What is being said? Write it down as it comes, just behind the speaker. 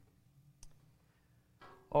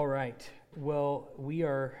All right. Well, we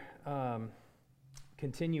are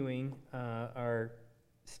continuing our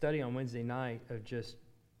study on Wednesday night of just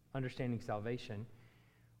understanding salvation.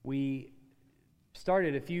 We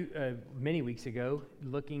started many weeks ago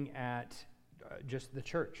looking at just the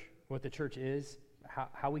church, what the church is,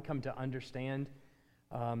 how we come to understand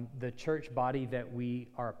the church body that we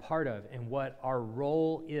are a part of, and what our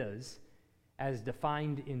role is as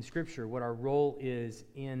defined in Scripture, what our role is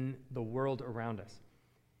in the world around us.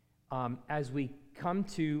 As we come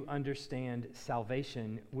to understand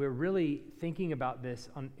salvation, we're really thinking about this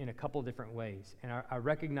in a couple different ways. And I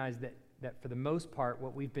recognize that for the most part,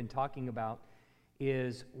 what we've been talking about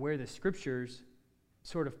is where the Scriptures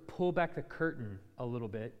sort of pull back the curtain a little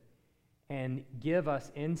bit and give us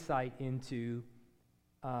insight into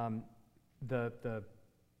the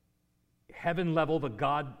heaven level, the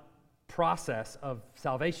God process of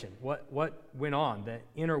salvation. What went on, the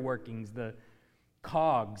inner workings, the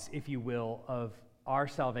cogs, if you will, of our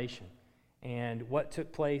salvation, and what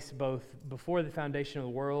took place both before the foundation of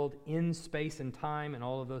the world, in space and time, and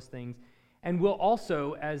all of those things. And we'll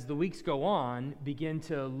also, as the weeks go on, begin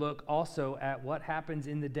to look also at what happens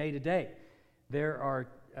in the day-to-day. There are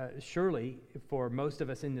surely, for most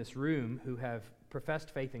of us in this room who have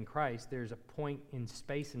professed faith in Christ, there's a point in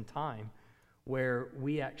space and time where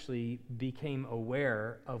we actually became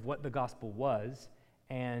aware of what the gospel was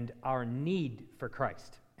and our need for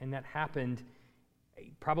Christ. And that happened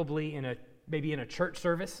probably maybe in a church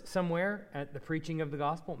service somewhere at the preaching of the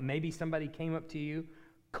gospel. Maybe somebody came up to you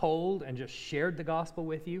cold and just shared the gospel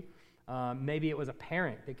with you. Maybe it was a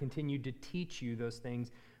parent that continued to teach you those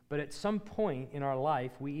things. But at some point in our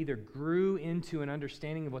life, we either grew into an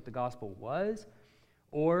understanding of what the gospel was,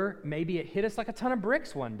 or maybe it hit us like a ton of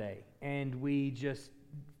bricks one day, and we just,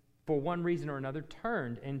 for one reason or another,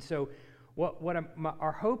 turned. And so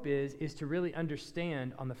our hope is to really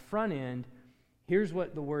understand on the front end, here's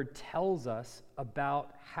what the Word tells us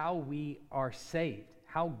about how we are saved,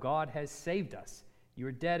 how God has saved us. You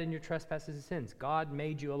were dead in your trespasses and sins. God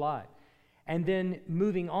made you alive. And then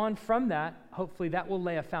moving on from that, hopefully that will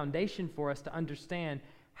lay a foundation for us to understand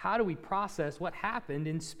how do we process what happened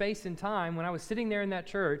in space and time when I was sitting there in that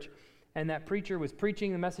church and that preacher was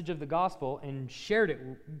preaching the message of the gospel and shared it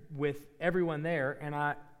with everyone there, and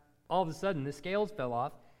all of a sudden the scales fell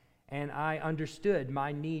off and I understood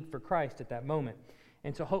my need for Christ at that moment.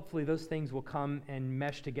 And so hopefully those things will come and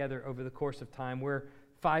mesh together over the course of time. We're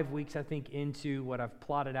 5 weeks, I think, into what I've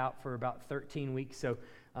plotted out for about 13 weeks, so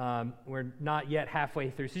we're not yet halfway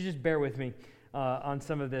through, so just bear with me on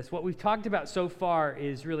some of this. What we've talked about so far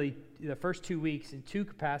is really the first 2 weeks in two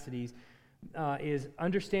capacities, is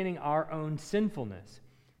understanding our own sinfulness,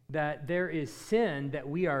 that there is sin that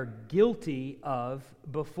we are guilty of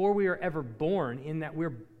before we are ever born, in that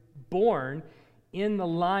we're born in the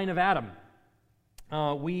line of Adam.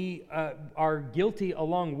 We are guilty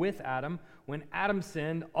along with Adam. When Adam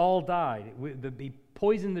sinned, all died. He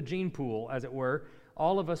poisoned the gene pool, as it were.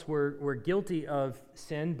 All of us were guilty of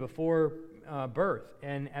sin before birth.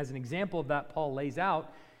 And as an example of that, Paul lays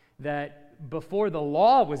out that before the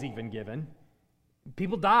law was even given,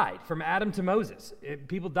 people died. From Adam to Moses,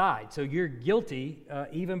 people died. So you're guilty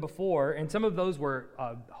even before, and some of those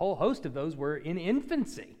a whole host of those were in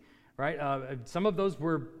infancy, right? Some of those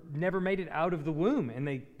never made it out of the womb, and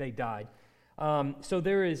they died. So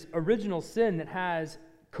there is original sin that has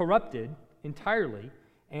corrupted entirely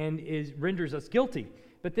and renders us guilty.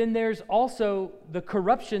 But then there's also the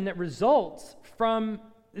corruption that results from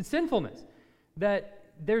sinfulness. That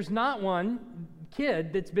there's not one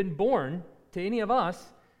kid that's been born to any of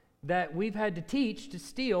us that we've had to teach to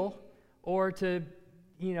steal or to,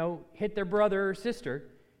 hit their brother or sister.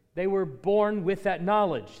 They were born with that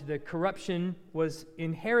knowledge. The corruption was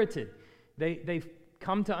inherited. They've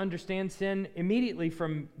come to understand sin immediately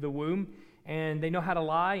from the womb, and they know how to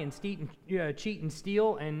lie and cheat and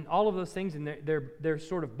steal and all of those things, and they're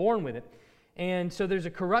sort of born with it. And so there's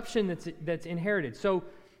a corruption that's inherited.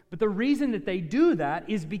 But the reason that they do that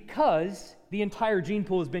is because the entire gene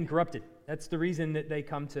pool has been corrupted. That's the reason that they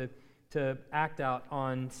come to act out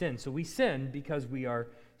on sin. So we sin because we are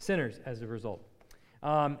sinners as a result.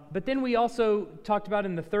 But then we also talked about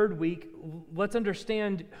in the third week, let's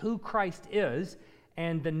understand who Christ is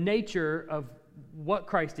and the nature of what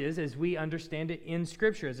Christ is as we understand it in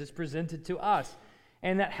Scripture, as it's presented to us.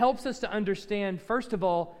 And that helps us to understand, first of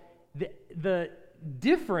all, the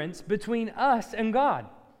difference between us and God,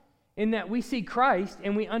 in that we see Christ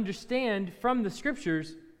and we understand from the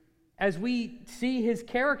Scriptures, as we see His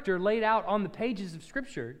character laid out on the pages of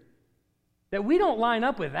Scripture, that we don't line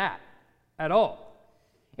up with that at all.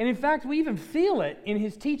 And in fact, we even feel it in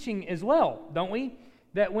His teaching as well, don't we?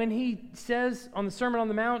 that when he says on the Sermon on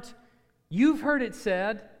the Mount, "You've heard it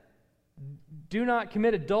said, do not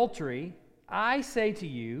commit adultery. I say to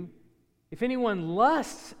you, if anyone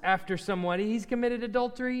lusts after somebody, he's committed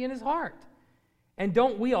adultery in his heart." And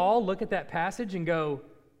don't we all look at that passage and go,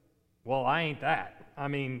 well, I ain't that. I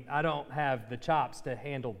mean, I don't have the chops to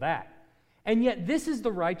handle that. And yet this is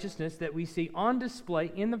the righteousness that we see on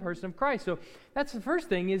display in the person of Christ. So that's the first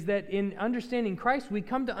thing, is that in understanding Christ, we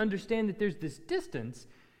come to understand that there's this distance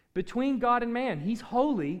between God and man. He's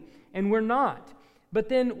holy and we're not. But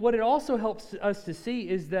then what it also helps us to see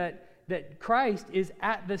is that Christ is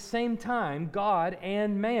at the same time God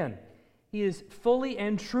and man. He is fully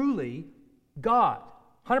and truly God,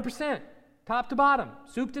 100%, top to bottom,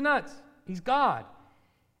 soup to nuts. He's God.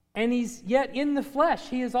 And he's yet in the flesh,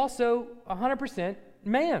 he is also 100%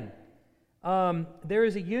 man. There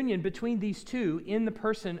is a union between these two in the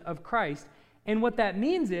person of Christ. And what that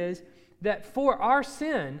means is that for our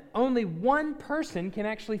sin, only one person can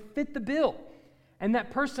actually fit the bill. And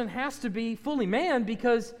that person has to be fully man,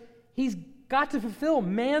 because he's got to fulfill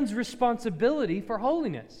man's responsibility for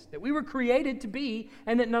holiness that we were created to be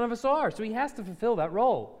and that none of us are. So he has to fulfill that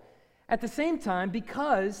role. At the same time,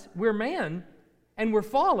 because we're man and we're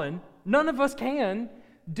fallen, none of us can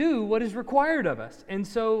do what is required of us. And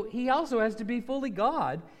so he also has to be fully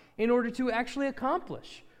God in order to actually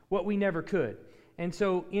accomplish what we never could. And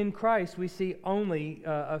so in Christ, we see only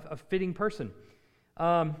a fitting person.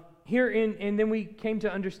 And then we came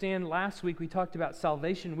to understand last week, we talked about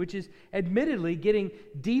salvation, which is admittedly getting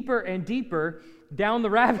deeper and deeper down the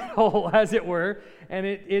rabbit hole, as it were. And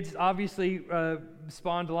it's obviously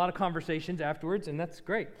spawned a lot of conversations afterwards, and that's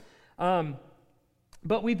great.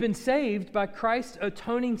 But we've been saved by Christ's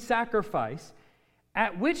atoning sacrifice,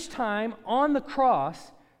 at which time on the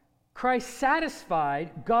cross, Christ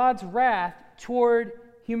satisfied God's wrath toward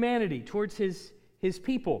humanity, towards his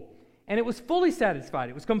people. And it was fully satisfied.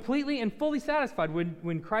 It was completely and fully satisfied.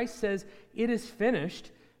 When Christ says, "It is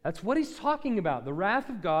finished," that's what he's talking about. The wrath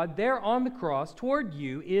of God there on the cross toward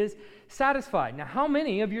you is satisfied. Now, how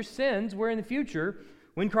many of your sins were in the future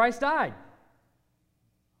when Christ died?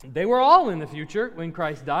 They were all in the future when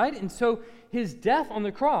Christ died. And so his death on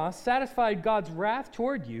the cross satisfied God's wrath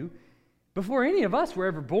toward you before any of us were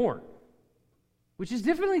ever born, which is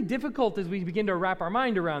definitely difficult as we begin to wrap our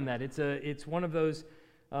mind around that. It's one of those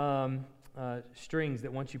strings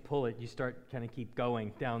that once you pull it, you start kind of keep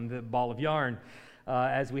going down the ball of yarn,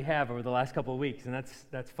 as we have over the last couple of weeks, and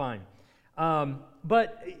that's fine.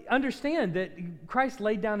 But understand that Christ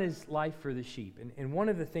laid down his life for the sheep, and one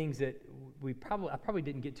of the things that I probably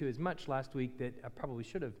didn't get to as much last week that I probably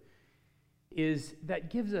should have, is that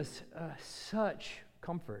gives us such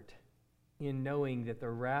comfort in knowing that the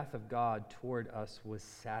wrath of God toward us was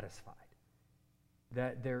satisfied.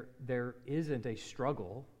 That there isn't a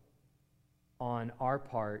struggle on our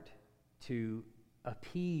part to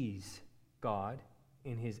appease God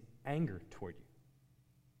in his anger toward you.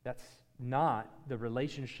 That's not the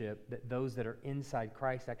relationship that those that are inside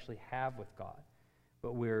Christ actually have with God,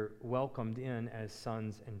 but we're welcomed in as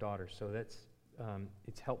sons and daughters. So that's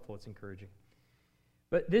it's helpful, it's encouraging.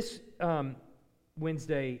 But this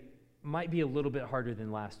Wednesday might be a little bit harder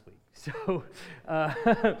than last week. So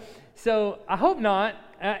I hope not.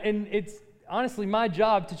 And it's honestly my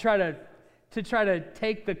job to try to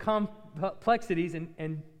take the complexities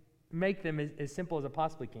and make them as simple as I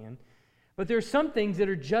possibly can. But there are some things that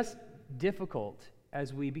are just difficult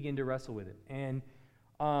as we begin to wrestle with it. And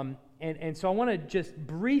so I want to just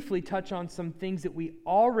briefly touch on some things that we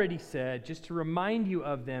already said, just to remind you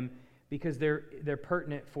of them, because they're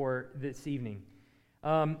pertinent for this evening.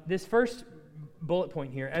 This first bullet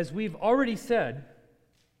point here, as we've already said,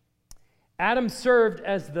 Adam served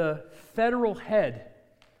as the federal head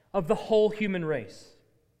of the whole human race.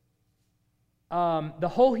 The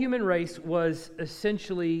whole human race was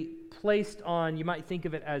essentially placed on, you might think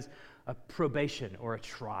of it as a probation or a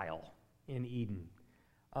trial in Eden.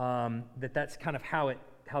 That's kind of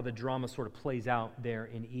how the drama sort of plays out there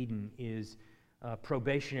in Eden, is a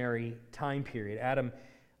probationary time period.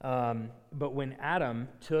 But when Adam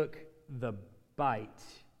took the bite,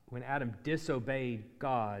 when Adam disobeyed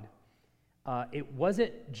God, it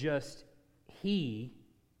wasn't just he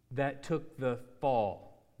that took the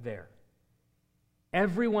fall there.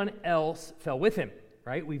 Everyone else fell with him,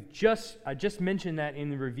 right? I just mentioned that in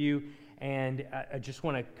the review, and I just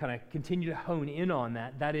want to kind of continue to hone in on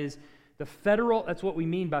that. That is that's what we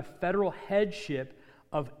mean by federal headship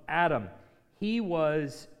of Adam. He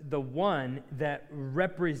was the one that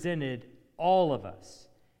represented all of us.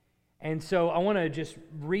 And so I want to just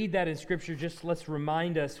read that in Scripture. Let's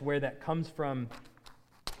remind us where that comes from.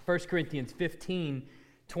 1 Corinthians 15,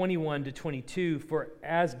 21 to 22, for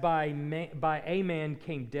as by a man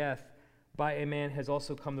came death, by a man has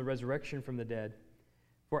also come the resurrection from the dead.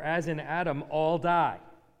 For as in Adam all die,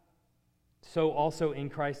 so also in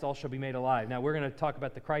Christ all shall be made alive. Now we're going to talk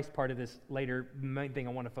about the Christ part of this later. The main thing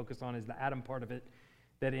I want to focus on is the Adam part of it,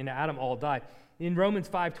 that in Adam all die. In Romans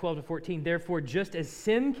 5:12 to 14, therefore just as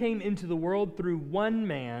sin came into the world through one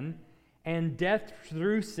man, and death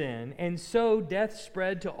through sin, and so death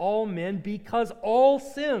spread to all men because all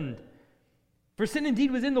sinned. For sin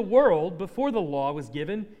indeed was in the world before the law was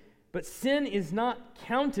given, but sin is not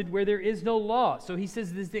counted where there is no law. So he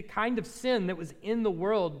says this, the kind of sin that was in the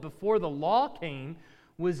world before the law came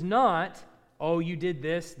was not, oh, you did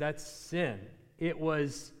this, that's sin. It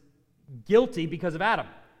was guilty because of Adam.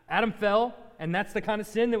 Adam fell, and that's the kind of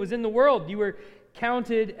sin that was in the world. You were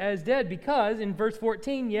counted as dead because, in verse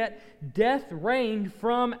 14, yet death reigned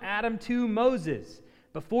from Adam to Moses.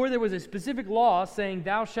 Before there was a specific law saying,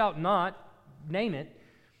 thou shalt not, name it,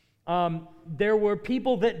 there were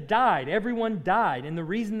people that died. Everyone died. And the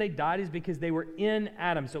reason they died is because they were in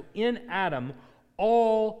Adam. So in Adam,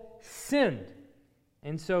 all sinned.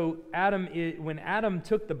 And so when Adam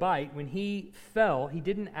took the bite, when he fell, he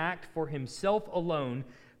didn't act for himself alone,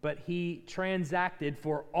 but he transacted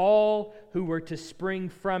for all who were to spring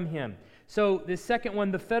from him. So the second one,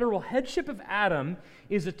 the federal headship of Adam,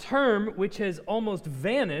 is a term which has almost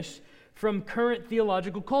vanished from current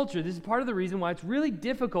theological culture. This is part of the reason why it's really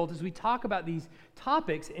difficult as we talk about these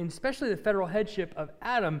topics, and especially the federal headship of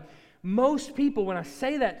Adam. Most people, when I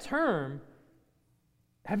say that term,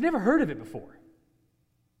 have never heard of it before.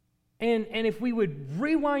 And if we would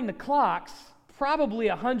rewind the clocks, probably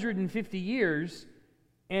 150 years,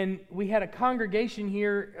 and we had a congregation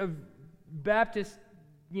here of Baptist,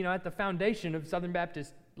 at the foundation of Southern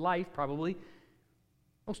Baptist life, probably,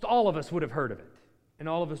 most all of us would have heard of it. And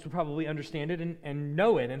all of us would probably understand it and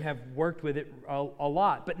know it and have worked with it a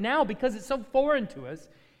lot. But now, because it's so foreign to us,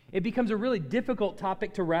 it becomes a really difficult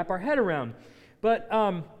topic to wrap our head around. But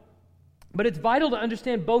it's vital to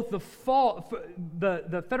understand both the fall,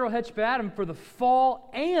 the federal headship of Adam for the fall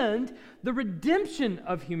and the redemption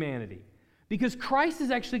of humanity. Because Christ is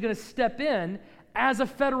actually going to step in as a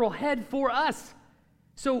federal head for us.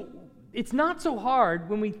 So it's not so hard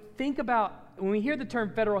when we hear the term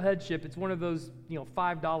federal headship, it's one of those,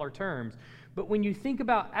 $5 terms. But when you think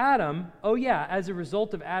about Adam, oh yeah, as a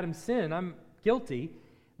result of Adam's sin, I'm guilty.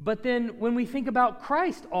 But then when we think about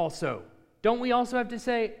Christ also, don't we also have to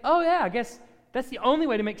say, oh yeah, I guess that's the only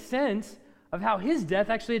way to make sense of how his death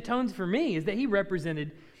actually atones for me, is that he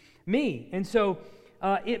represented me. And so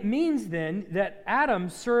it means then that Adam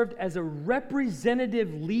served as a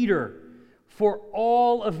representative leader for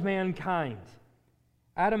all of mankind.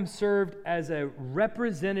 Adam served as a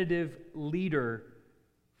representative leader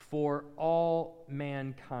for all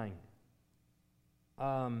mankind.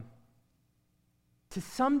 To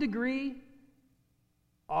some degree,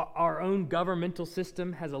 our own governmental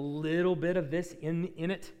system has a little bit of this in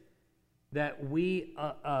it, that we're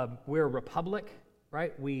a republic,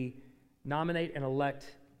 right? We nominate and elect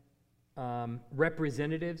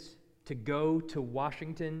representatives to go to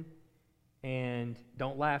Washington and,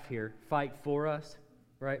 don't laugh here, fight for us,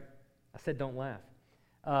 right? I said don't laugh.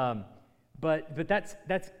 But that's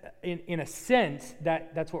in a sense,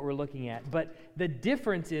 that's what we're looking at. But the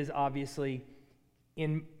difference is, obviously,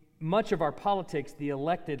 in much of our politics, the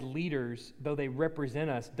elected leaders, though they represent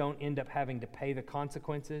us, don't end up having to pay the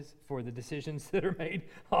consequences for the decisions that are made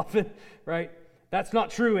often, right? That's not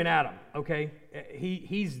true in Adam, okay?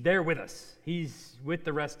 He's there with us. He's with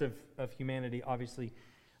the rest of humanity, obviously.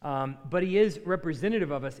 But he is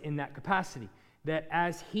representative of us in that capacity, that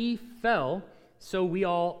as he fell, so we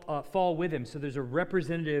all fall with him. So there's a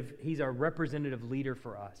representative, he's our representative leader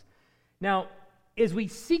for us. Now, as we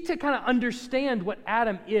seek to kind of understand what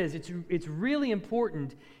Adam is, it's really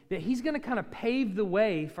important that he's going to kind of pave the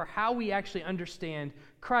way for how we actually understand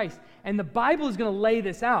Christ. And the Bible is going to lay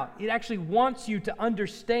this out. It actually wants you to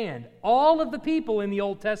understand all of the people in the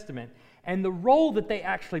Old Testament and the role that they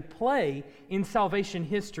actually play in salvation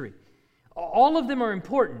history. All of them are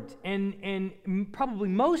important, and probably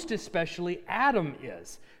most especially Adam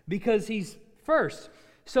is, because he's first.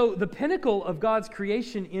 So the pinnacle of God's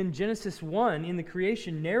creation in Genesis 1, in the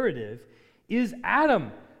creation narrative, is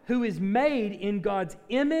Adam, who is made in God's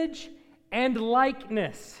image and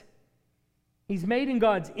likeness. He's made in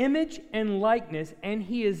God's image and likeness, and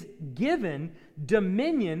he is given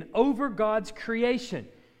dominion over God's creation.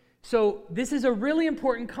 So this is a really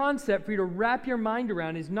important concept for you to wrap your mind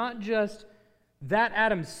around, is not just that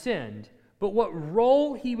Adam sinned, but what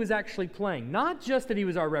role he was actually playing. Not just that he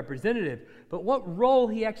was our representative, but what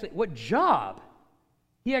role what job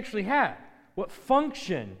he actually had, what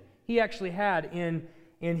function he actually had in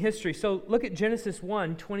history. So look at Genesis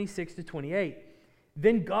 1, 26 to 28.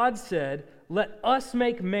 Then God said, "Let us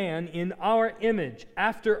make man in our image,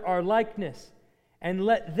 after our likeness, and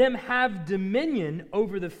let them have dominion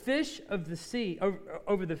over the fish of the sea,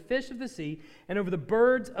 over the fish of the sea, and over the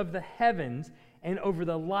birds of the heavens, and over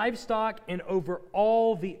the livestock, and over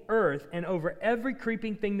all the earth, and over every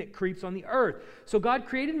creeping thing that creeps on the earth." So God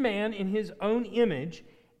created man in his own image.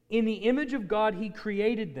 In the image of God he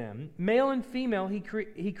created them. Male and female he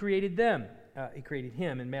created them. He created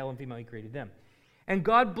him, and male and female he created them. And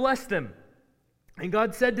God blessed them. And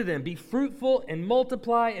God said to them, "Be fruitful and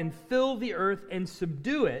multiply and fill the earth and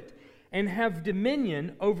subdue it, and have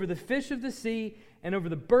dominion over the fish of the sea and over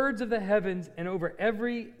the birds of the heavens and over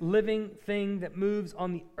every living thing that moves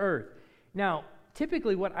on the earth." Now,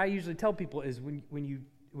 typically what I usually tell people is when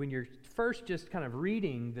you're first just kind of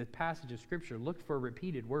reading the passage of Scripture, look for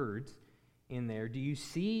repeated words in there. Do you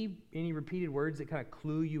see any repeated words that kind of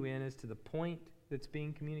clue you in as to the point that's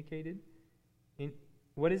being communicated?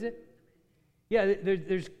 What is it? Yeah,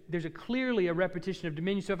 there's clearly a repetition of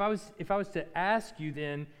dominion. So if I was to ask you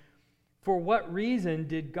then, for what reason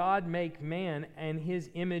did God make man in his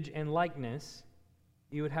image and likeness?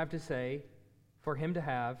 You would have to say, for him to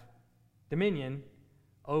have dominion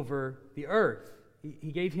over the earth.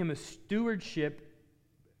 He gave him a stewardship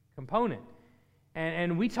component.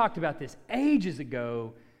 And we talked about this ages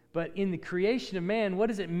ago, but in the creation of man, what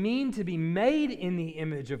does it mean to be made in the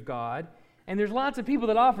image of God? And there's lots of people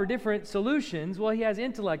that offer different solutions. Well, he has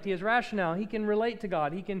intellect, he has rationale, he can relate to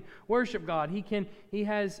God, he can worship God, he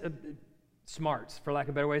has smarts, for lack of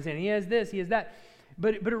a better way of saying it. He has this, he has that.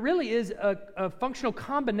 But it really is a functional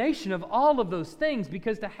combination of all of those things,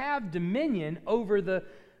 because to have dominion over the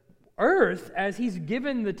earth, as he's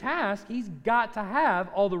given the task, he's got to have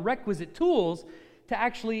all the requisite tools to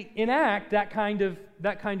actually enact that kind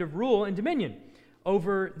of rule and dominion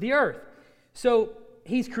over the earth. So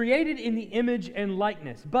he's created in the image and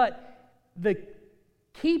likeness. But the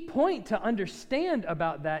key point to understand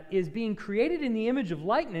about that is being created in the image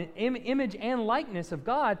and likeness of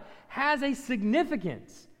God has a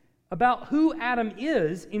significance about who Adam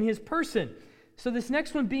is in his person. So this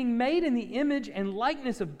next one, being made in the image and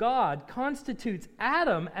likeness of God, constitutes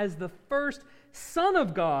Adam as the first son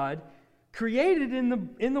of God created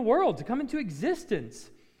in the world to come into existence.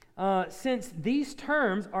 Since these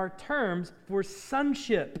terms are terms for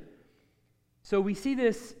sonship. So we see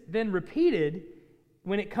this then repeated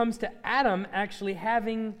when it comes to Adam actually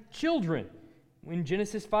having children. In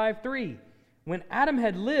Genesis 5:3, when Adam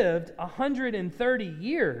had lived 130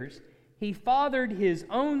 years, he fathered his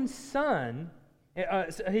own son,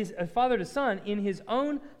 fathered a son in his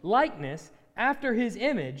own likeness after his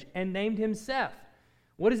image, and named him Seth.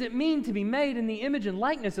 What does it mean to be made in the image and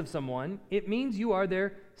likeness of someone? It means you are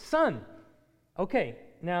their son. Okay,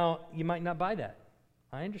 now you might not buy that.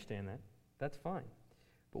 I understand that. That's fine.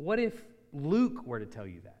 But what if Luke were to tell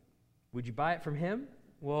you that? Would you buy it from him?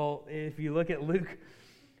 Well, if you look at Luke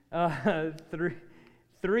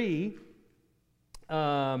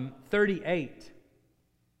 38,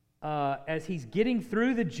 as he's getting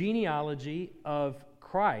through the genealogy of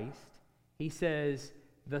Christ, he says,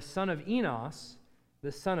 the son of Enos,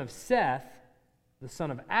 the son of Seth, the son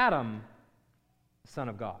of Adam, the son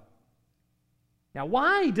of God. Now,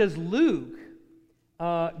 why does Luke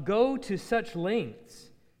go to such lengths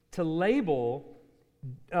to label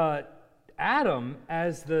Adam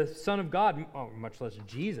as the son of God, much less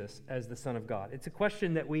Jesus as the son of God? It's a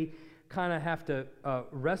question that we kind of have to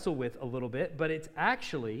wrestle with a little bit, but it's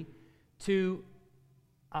actually to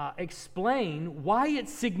explain why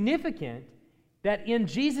it's significant that in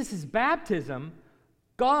Jesus' baptism,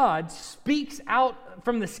 God speaks out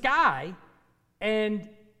from the sky and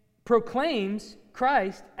proclaims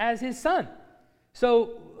Christ as his son.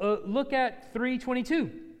 So look at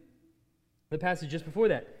 3:22, the passage just before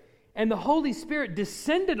that. And the Holy Spirit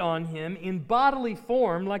descended on him in bodily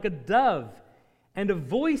form like a dove, and a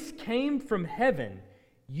voice came from heaven,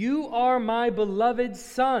 "You are my beloved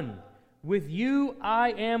Son. With you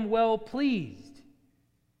I am well pleased."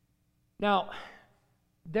 Now,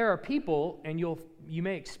 there are people, and you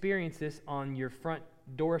may experience this on your front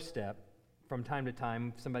doorstep from time to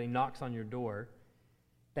time. If somebody knocks on your door,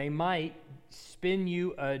 they might spin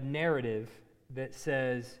you a narrative that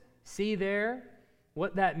says, "See there?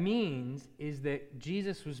 What that means is that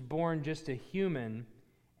Jesus was born just a human,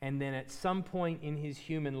 and then at some point in his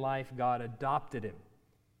human life, God adopted him.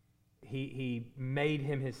 He made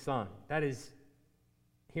him his son." That is,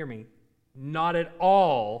 hear me, not at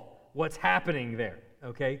all what's happening there,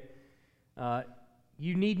 okay?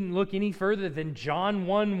 you needn't look any further than John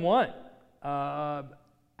 1:1.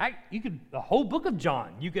 The whole book of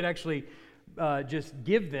John, you could actually just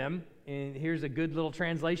give them, and here's a good little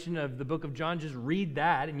translation of the book of John. Just read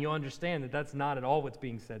that, and you'll understand that that's not at all what's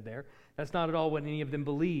being said there. That's not at all what any of them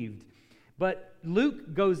believed. But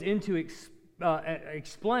Luke goes into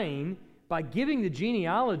explain by giving the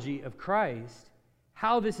genealogy of Christ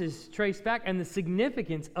how this is traced back and the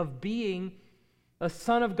significance of being a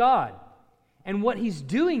son of God. And what he's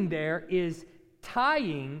doing there is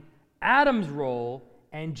tying Adam's role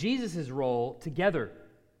and Jesus' role together.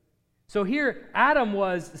 So here, Adam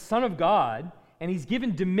was the son of God, and he's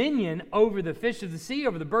given dominion over the fish of the sea,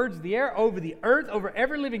 over the birds of the air, over the earth, over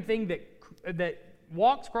every living thing that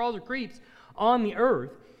walks, crawls, or creeps on the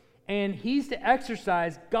earth. And he's to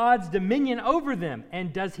exercise God's dominion over them.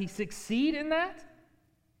 And does he succeed in that?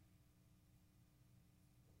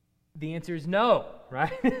 The answer is no,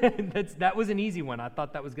 right? That was an easy one. I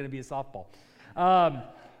thought that was going to be a softball.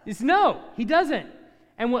 It's no, he doesn't.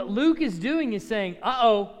 And what Luke is doing is saying,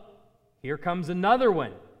 here comes another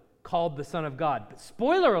one called the Son of God. But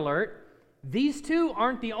spoiler alert, these two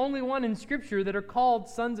aren't the only one in Scripture that are called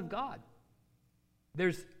sons of God.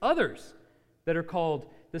 There's others that are called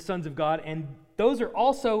the sons of God, and those are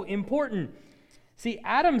also important. See,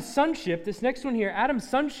 Adam's sonship, this next one here, Adam's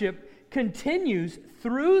sonship continues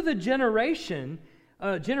through the generations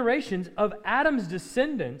of Adam's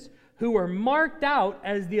descendants who are marked out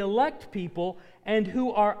as the elect people and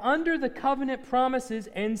who are under the covenant promises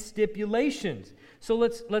and stipulations. So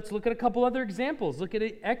let's look at a couple other examples. Look at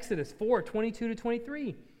Exodus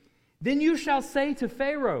 4:22-23. Then you shall say to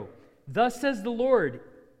Pharaoh, thus says the Lord,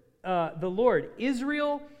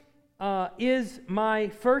 Israel is my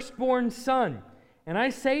firstborn son. And I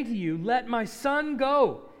say to you, let my son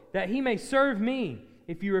go, that he may serve me.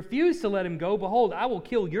 If you refuse to let him go, behold, I will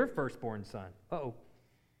kill your firstborn son.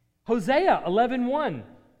 Hosea 11:1.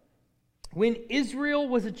 When Israel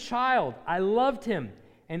was a child, I loved him,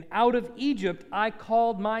 and out of Egypt I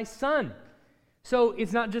called my son. So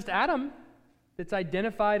it's not just Adam that's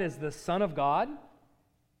identified as the Son of God.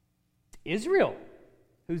 It's Israel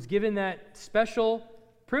who's given that special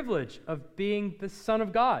privilege of being the Son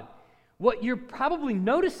of God. What you're probably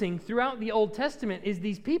noticing throughout the Old Testament is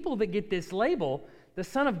these people that get this label, the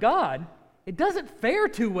Son of God, it doesn't fare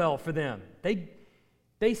too well for them. They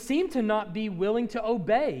seem to not be willing to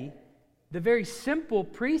obey the very simple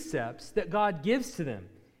precepts that God gives to them.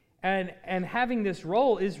 And having this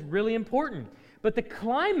role is really important. But the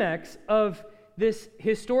climax of this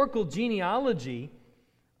historical genealogy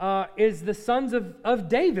is the sons of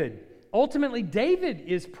David. Ultimately, David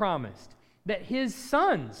is promised that his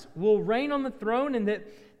sons will reign on the throne and that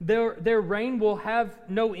their reign will have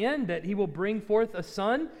no end, that he will bring forth a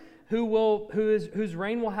son whose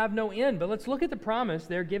reign will have no end. But let's look at the promise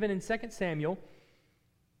there given in 2 Samuel.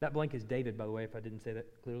 That blank is David, by the way, if I didn't say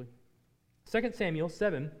that clearly. 2 Samuel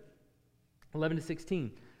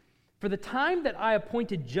 7:11-16. From the time that I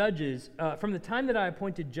appointed judges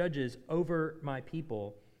over my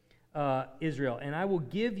people, Israel, and I will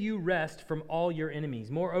give you rest from all your enemies.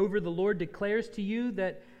 Moreover, the Lord declares to you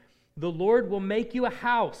that the Lord will make you a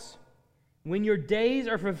house. When your days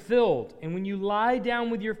are fulfilled, and when you lie down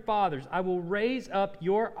with your fathers, I will raise up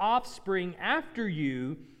your offspring after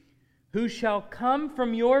you, who shall come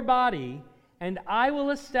from your body, and I will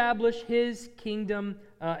establish his kingdom.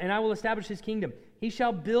 He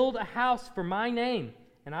shall build a house for my name,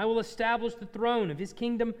 and I will establish the throne of his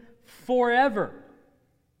kingdom forever.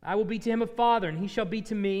 I will be to him a father, and he shall be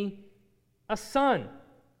to me a son.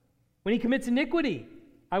 When he commits iniquity,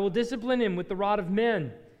 I will discipline him with the rod of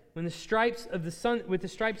men, with the stripes of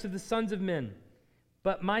the sons of men.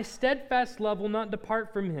 But my steadfast love will not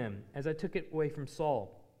depart from him, as I took it away from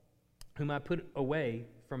Saul, whom I put away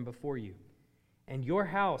from before you. And your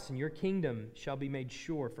house and your kingdom shall be made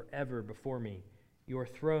sure forever before me. Your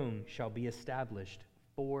throne shall be established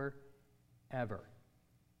forever.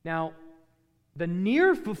 Now, the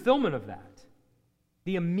near fulfillment of that,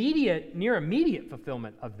 the near immediate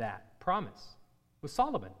fulfillment of that promise was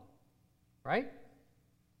Solomon, right?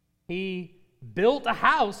 He built a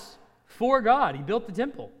house for God. He built the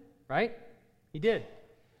temple, right? He did.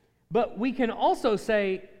 But we can also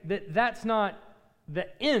say that that's not the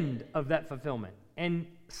end of that fulfillment. And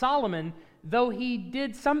Solomon, though he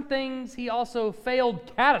did some things, he also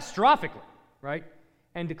failed catastrophically, right?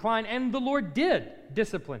 And declined. And the Lord did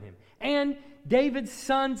discipline him. And David's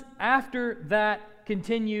sons after that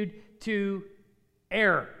continued to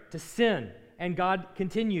err, to sin. And God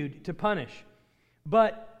continued to punish.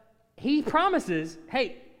 But he promises,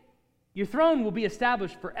 hey, your throne will be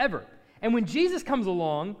established forever. And when Jesus comes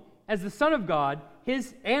along as the Son of God,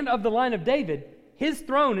 and of the line of David, his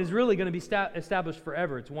throne is really going to be established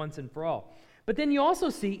forever. It's once and for all. But then you also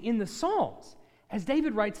see in the Psalms, as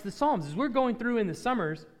David writes the Psalms, as we're going through in the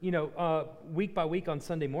summers, week by week on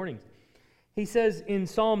Sunday mornings, he says in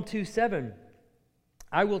Psalm 2:7,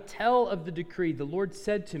 I will tell of the decree. The Lord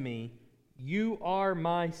said to me, you are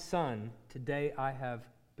my son. Today I have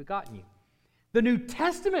begotten you. The New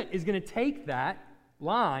Testament is going to take that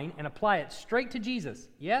line and apply it straight to Jesus.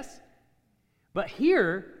 Yes? But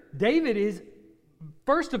here, David is,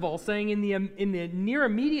 first of all, saying in the near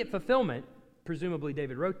immediate fulfillment, presumably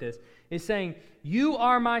David wrote this, is saying, you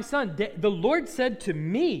are my son. The Lord said to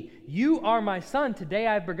me, you are my son. Today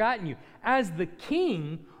I have begotten you. As the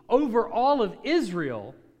king over all of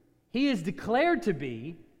Israel, he is declared to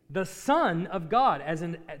be the Son of God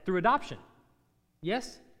through adoption.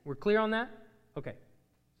 Yes? We're clear on that? Okay,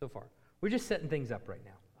 so far. We're just setting things up right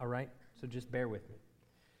now, all right? So just bear with me.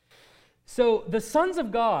 So the sons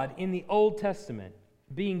of God in the Old Testament,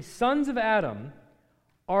 being sons of Adam,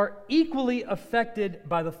 are equally affected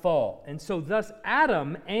by the fall. And so thus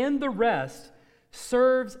Adam and the rest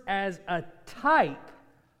serves as a type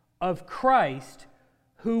of Christ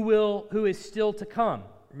who is still to come.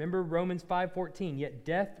 Remember Romans 5:14, yet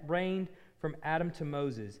death reigned from Adam to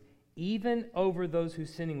Moses, even over those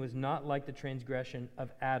whose sinning was not like the transgression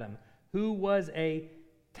of Adam, who was a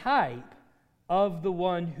type of the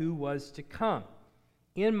one who was to come.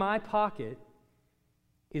 In my pocket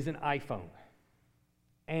is an iPhone.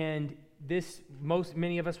 And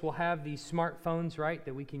many of us will have these smartphones, right,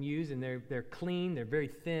 that we can use, and they're clean, they're very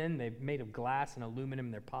thin, they're made of glass and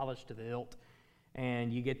aluminum, they're polished to the hilt.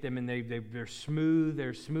 And you get them and they're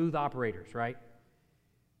smooth operators, right?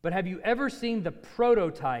 But have you ever seen the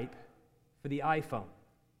prototype for the iPhone?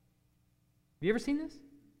 Have you ever seen this?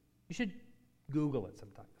 You should Google it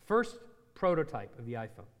sometime. The first prototype of the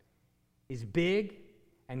iPhone is big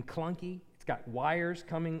and clunky. It's got wires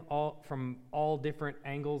coming from all different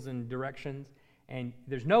angles and directions, and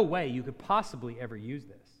there's no way you could possibly ever use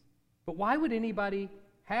this. But why would anybody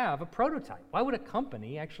have a prototype? Why would a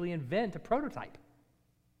company actually invent a prototype?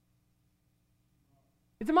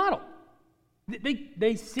 It's a model.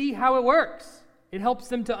 They see how it works. It helps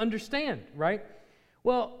them to understand, right?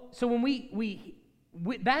 Well, so when we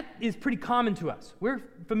that is pretty common to us. We're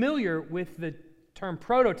familiar with the term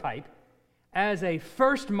prototype as a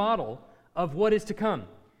first model of what is to come.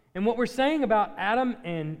 And what we're saying about Adam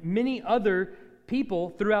and many other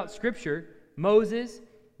people throughout Scripture, Moses,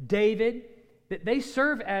 David, that they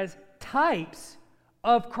serve as types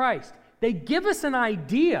of Christ. They give us an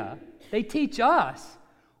idea, they teach us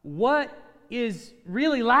what is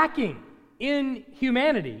really lacking in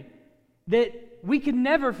humanity that we can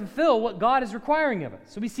never fulfill what God is requiring of us.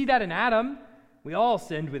 So we see that in Adam. We all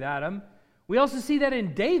sinned with Adam. We also see that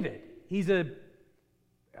in David. He's a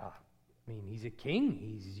king.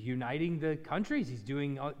 He's uniting the countries.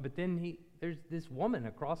 But then there's this woman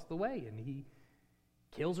across the way, and he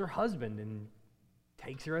kills her husband and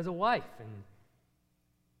takes her as a wife. And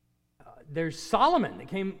there's Solomon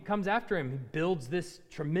that comes after him. He builds this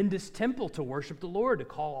tremendous temple to worship the Lord, to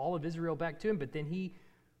call all of Israel back to him. But then he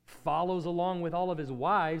follows along with all of his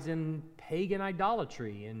wives in pagan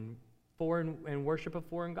idolatry and worship of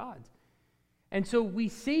foreign gods. And so we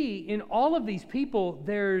see in all of these people,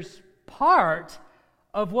 there's part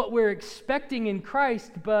of what we're expecting in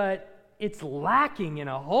Christ, but it's lacking in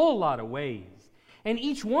a whole lot of ways. And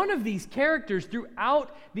each one of these characters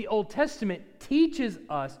throughout the Old Testament teaches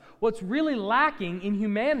us what's really lacking in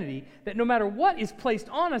humanity, that no matter what is placed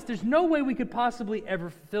on us, there's no way we could possibly ever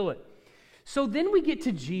fulfill it. So then we get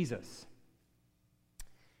to Jesus.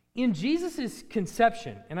 In Jesus'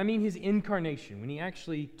 conception, and I mean his incarnation, when he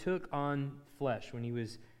actually took on flesh, when he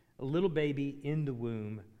was a little baby in the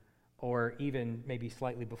womb, or even maybe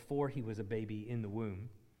slightly before he was a baby in the womb,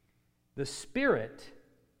 the Spirit,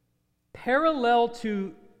 parallel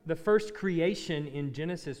to the first creation in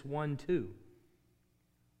Genesis 1:2,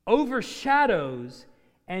 overshadows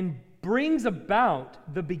and brings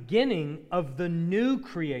about the beginning of the new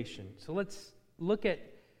creation. So let's look at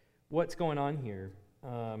what's going on here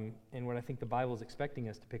and what I think the Bible is expecting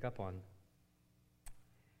us to pick up on.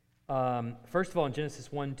 First of all, in Genesis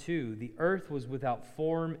 1:2, the earth was without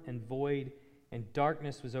form and void, and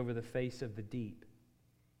darkness was over the face of the deep.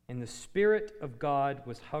 And the Spirit of God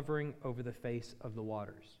was hovering over the face of the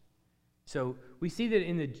waters. So we see that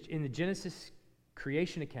in the Genesis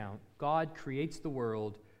creation account, God creates the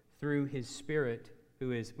world through His Spirit,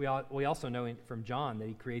 who is, we also know from John that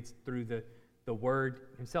He creates through the Word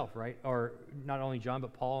Himself, right? Or not only John,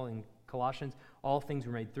 but Paul in Colossians, all things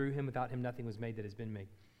were made through Him. Without Him, nothing was made that has been made.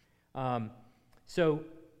 So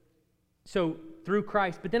through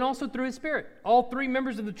Christ, but then also through his Spirit. All three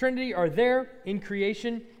members of the Trinity are there in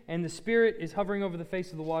creation, and the Spirit is hovering over the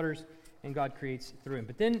face of the waters, and God creates through him.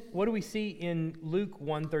 But then what do we see in Luke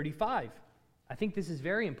 1:35? I think this is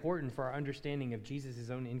very important for our understanding of Jesus'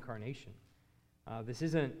 own incarnation. This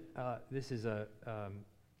is a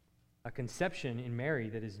conception in Mary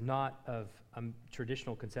that is not of a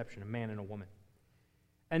traditional conception, a man and a woman.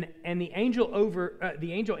 And the angel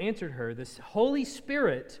answered her, "The Holy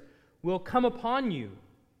Spirit will come upon you,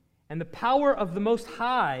 and the power of the Most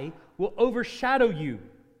High will overshadow you.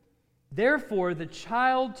 Therefore, the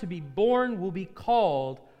child to be born will be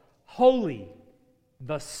called Holy,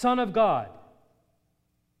 the Son of God."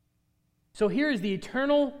 So here is the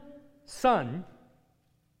eternal Son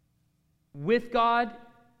with God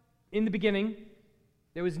in the beginning.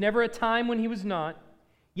 There was never a time when he was not.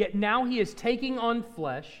 Yet now he is taking on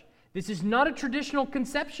flesh. This is not a traditional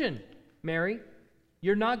conception, Mary.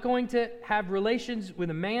 You're not going to have relations with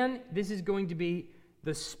a man. This is going to be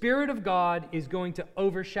the Spirit of God is going to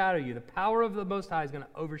overshadow you. The power of the Most High is going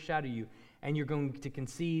to overshadow you. And you're going to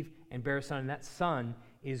conceive and bear a son. And that son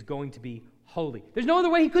is going to be holy. There's no other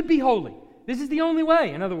way he could be holy. This is the only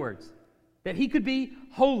way, in other words, that he could be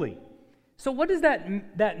holy. So what does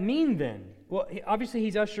that mean then? Well, obviously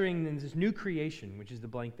he's ushering in this new creation, which is the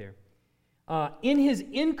blank there. In his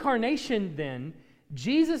incarnation then,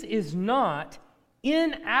 Jesus is not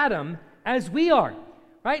in Adam as we are,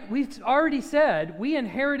 right? We've already said we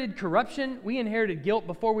inherited corruption, we inherited guilt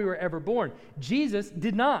before we were ever born. Jesus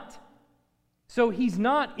did not. So he's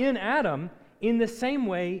not in Adam in the same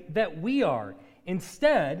way that we are.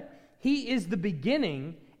 Instead, he is the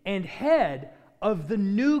beginning and head of the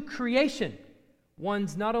new creation.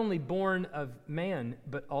 One's not only born of man,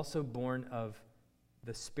 but also born of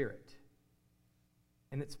the Spirit.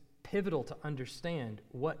 And it's pivotal to understand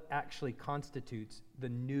what actually constitutes the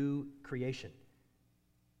new creation.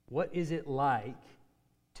 What is it like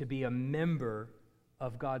to be a member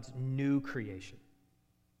of God's new creation?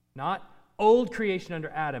 Not old creation under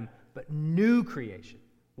Adam, but new creation.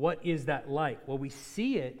 What is that like? Well, we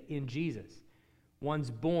see it in Jesus.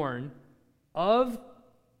 One's born of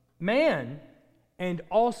man and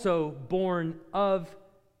also born of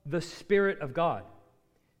the Spirit of God.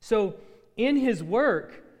 So in his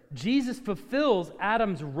work, Jesus fulfills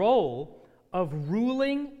Adam's role of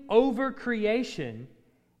ruling over creation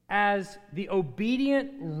as the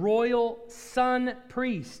obedient royal son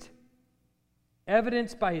priest,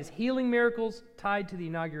 evidenced by his healing miracles tied to the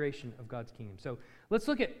inauguration of God's kingdom. So let's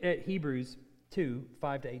look at Hebrews 2,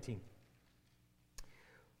 5-18.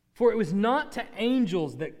 For it was not to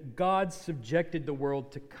angels that God subjected the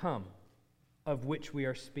world to come, of which we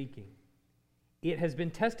are speaking. It has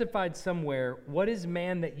been testified somewhere, what is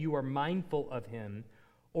man that you are mindful of him,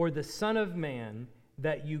 or the son of man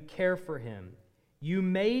that you care for him? You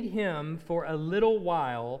made him for a little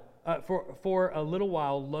while,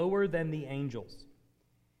 lower than the angels.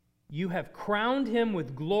 You have crowned him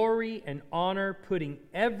with glory and honor, putting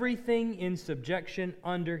everything in subjection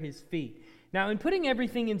under his feet. Now, in putting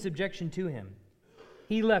everything in subjection to him,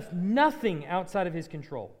 he left nothing outside of his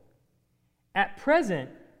control. At present,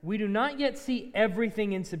 we do not yet see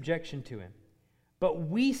everything in subjection to him, but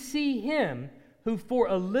we see him who for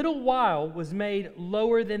a little while was made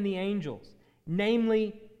lower than the angels,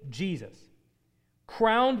 namely Jesus,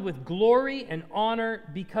 crowned with glory and honor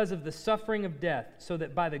because of the suffering of death, so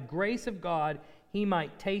that by the grace of God he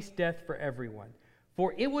might taste death for everyone.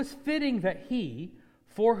 For it was fitting that he,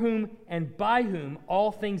 for whom and by whom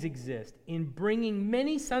all things exist, in bringing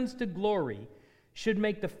many sons to glory, should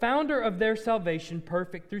make the founder of their salvation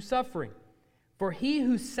perfect through suffering. For he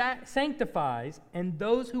who sanctifies and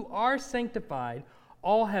those who are sanctified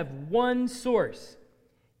all have one source.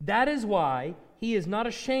 That is why he is not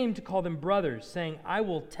ashamed to call them brothers, saying, I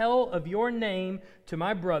will tell of your name to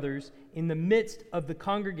my brothers in the midst of the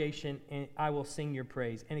congregation, and I will sing your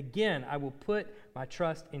praise. And again, I will put my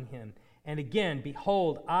trust in him. And again,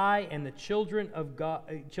 behold, I and the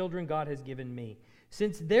children God has given me.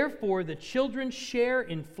 Since therefore the children share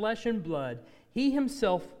in flesh and blood, he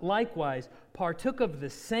himself likewise partook of the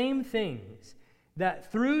same things,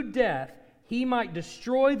 that through death he might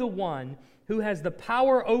destroy the one who has the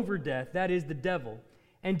power over death, that is the devil,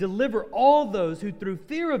 and deliver all those who through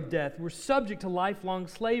fear of death were subject to lifelong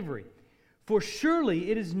slavery. For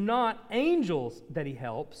surely it is not angels that he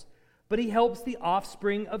helps, but he helps the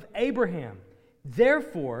offspring of Abraham.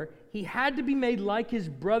 Therefore, he had to be made like his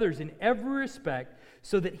brothers in every respect,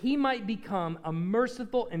 so that he might become a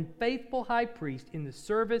merciful and faithful high priest in the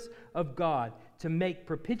service of God, to make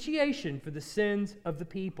propitiation for the sins of the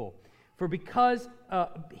people. For because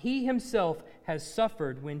he himself has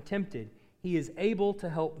suffered when tempted, He is able to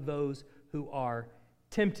help those who are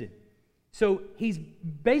tempted. So he's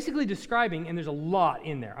basically describing, and there's a lot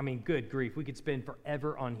in there. I mean, good grief. We could spend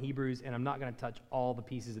forever on Hebrews, and I'm not going to touch all the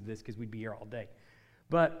pieces of this because we'd be here all day.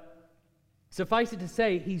 But suffice it to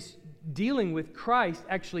say, he's dealing with Christ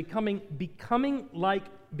actually becoming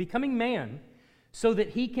man so that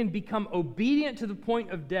he can become obedient to the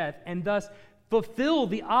point of death and thus fulfill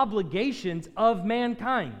the obligations of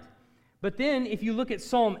mankind. But then, if you look at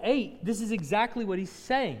Psalm 8, this is exactly what he's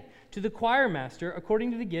saying. To the choir master,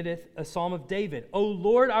 according to the Gittith, a psalm of David. O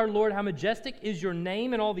Lord, our Lord, how majestic is your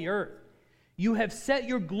name in all the earth. You have set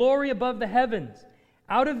your glory above the heavens.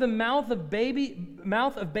 Out of the mouth of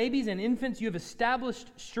babies and infants you have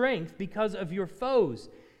established strength because of your foes,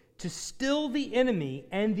 to still the enemy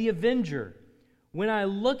and the avenger. When I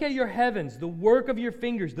look at your heavens, the work of your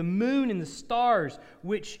fingers, the moon and the stars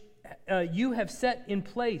which you have set in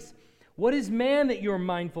place, what is man that you are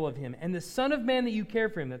mindful of him, and the son of man that you care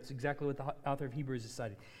for him? That's exactly what the author of Hebrews has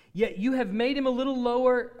cited. Yet you have made him a little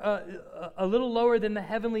lower than the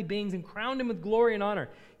heavenly beings, and crowned him with glory and honor.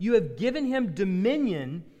 You have given him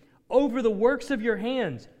dominion over the works of your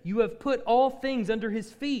hands. You have put all things under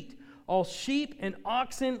his feet, all sheep and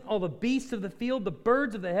oxen, all the beasts of the field, the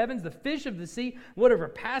birds of the heavens, the fish of the sea, whatever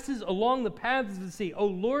passes along the paths of the sea. O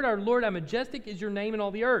Lord, our Lord, how majestic is your name in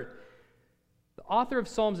all the earth. The author of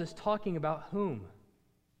Psalms is talking about whom?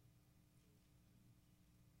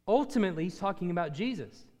 Ultimately, he's talking about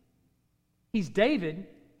Jesus. He's David.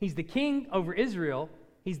 He's the king over Israel.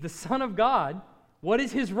 He's the Son of God. What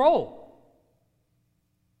is his role?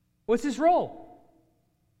 What's his role?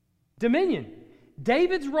 Dominion.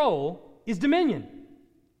 David's role is dominion.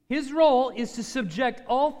 His role is to subject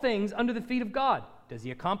all things under the feet of God. Does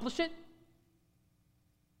he accomplish it?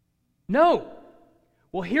 No.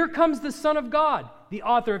 Well, here comes the Son of God. The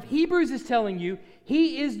author of Hebrews is telling you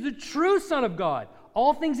he is the true Son of God.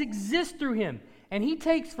 All things exist through him. And he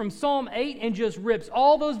takes from Psalm 8 and just rips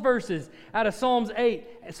all those verses out of Psalm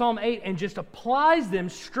 8 and just applies them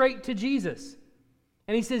straight to Jesus.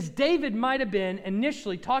 And he says David might have been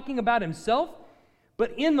initially talking about himself,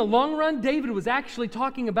 but in the long run, David was actually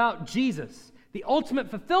talking about Jesus. The ultimate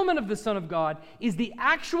fulfillment of the Son of God is the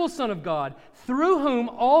actual Son of God, through whom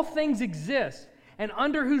all things exist, and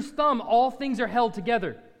under whose thumb all things are held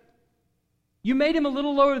together. You made him a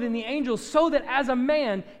little lower than the angels so that as a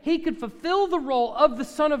man, he could fulfill the role of the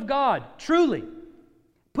Son of God, truly,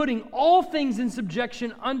 putting all things in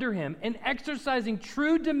subjection under him and exercising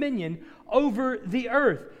true dominion over the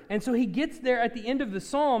earth. And so he gets there at the end of the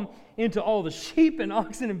psalm into all the sheep and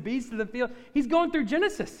oxen and beasts of the field. He's going through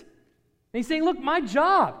Genesis. And he's saying, look, my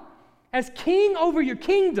job as king over your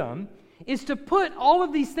kingdom is to put all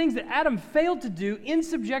of these things that Adam failed to do in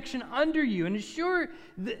subjection under you and assure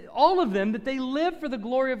all of them that they live for the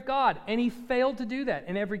glory of God. And he failed to do that.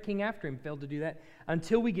 And every king after him failed to do that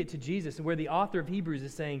until we get to Jesus, where the author of Hebrews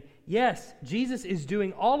is saying, yes, Jesus is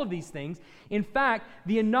doing all of these things. In fact,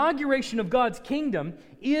 the inauguration of God's kingdom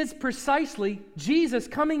is precisely Jesus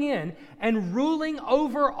coming in and ruling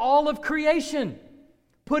over all of creation,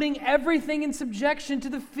 putting everything in subjection to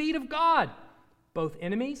the feet of God, both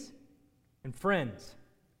enemies and friends,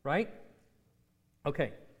 right?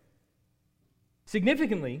 Okay.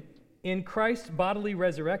 Significantly, in Christ's bodily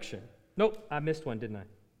resurrection, nope, I missed one, didn't I?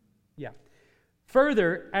 Yeah.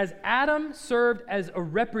 Further, as Adam served as a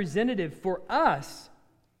representative for us,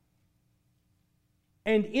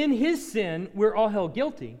 and in his sin we're all held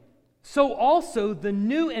guilty, so also the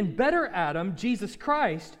new and better Adam, Jesus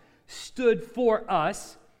Christ, stood for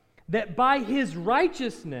us, that by his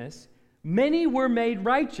righteousness many were made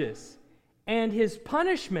righteous, and his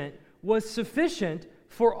punishment was sufficient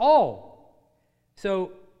for all.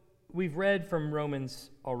 So we've read from Romans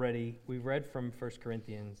already. We've read from 1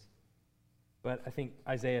 Corinthians. But I think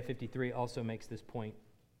Isaiah 53 also makes this point.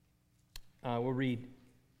 We'll read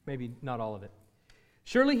maybe not all of it.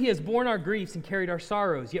 Surely he has borne our griefs and carried our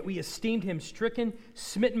sorrows, yet we esteemed him stricken,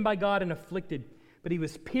 smitten by God, and afflicted. But he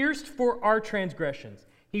was pierced for our transgressions.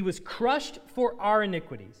 He was crushed for our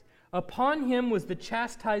iniquities. Upon him was the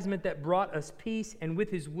chastisement that brought us peace, and with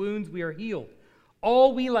his wounds we are healed.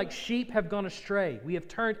 All we like sheep have gone astray. We have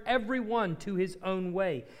turned every one to his own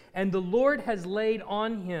way. And the Lord has laid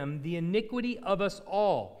on him the iniquity of us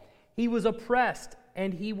all. He was oppressed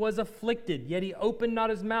and he was afflicted, yet he opened not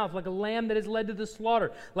his mouth. Like a lamb that is led to the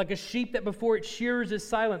slaughter, like a sheep that before its shearers is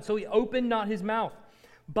silent, so he opened not his mouth.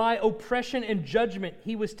 By oppression and judgment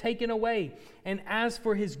he was taken away. And as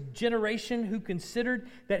for his generation, who considered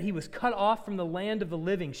that he was cut off from the land of the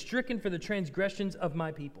living, stricken for the transgressions of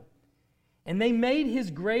my people. And they made his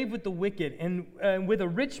grave with the wicked and with a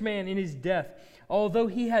rich man in his death, although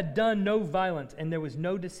he had done no violence and there was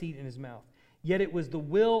no deceit in his mouth. Yet it was the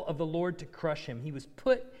will of the Lord to crush him.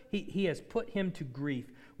 He has put him to grief.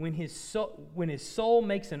 When his soul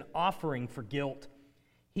makes an offering for guilt,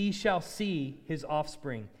 he shall see his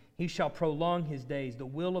offspring. He shall prolong his days. The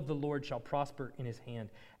will of the Lord shall prosper in his hand.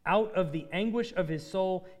 Out of the anguish of his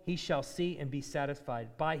soul he shall see and be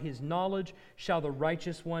satisfied. By his knowledge shall the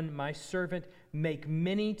righteous one, my servant, make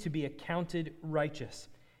many to be accounted righteous,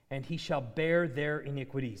 and he shall bear their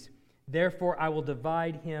iniquities. Therefore I will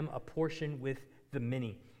divide him a portion with the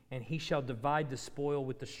many, and he shall divide the spoil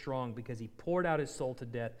with the strong, because he poured out his soul to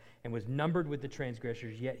death and was numbered with the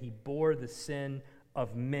transgressors, yet he bore the sin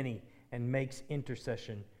of many and makes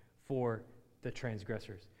intercession for the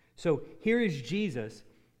transgressors. So here is Jesus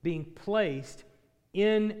being placed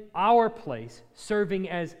in our place, serving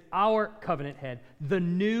as our covenant head, the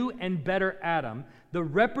new and better Adam, the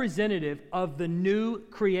representative of the new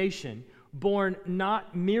creation, born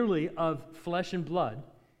not merely of flesh and blood,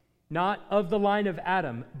 not of the line of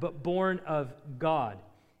Adam, but born of God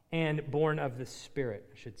and born of the Spirit,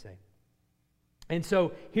 I should say. And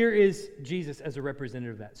so here is Jesus as a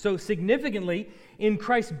representative of that. So significantly, in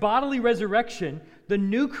Christ's bodily resurrection, the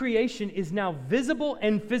new creation is now visible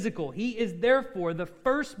and physical. He is therefore the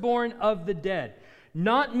firstborn of the dead,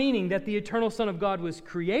 not meaning that the eternal Son of God was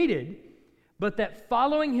created, but that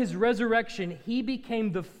following his resurrection, he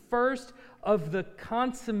became the first of the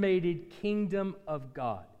consummated kingdom of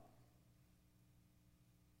God.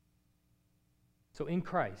 So in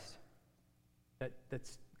Christ,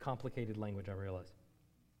 that's complicated language, I realize.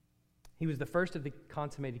 He was the first of the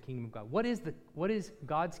consummated kingdom of God. What is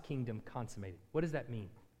God's kingdom consummated? What does that mean?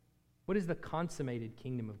 What is the consummated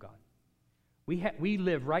kingdom of God? We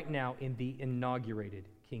live right now in the inaugurated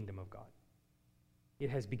kingdom of God. It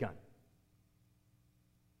has begun.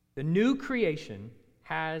 The new creation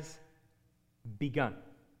has begun.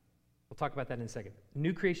 We'll talk about that in a second.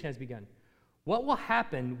 New creation has begun. What will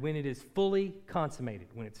happen when it is fully consummated,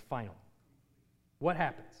 when it's final? What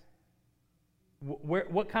happens?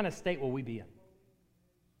 What kind of state will we be in?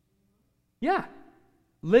 Yeah.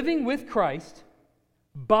 Living with Christ,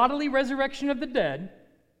 bodily resurrection of the dead,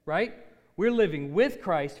 right? We're living with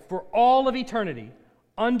Christ for all of eternity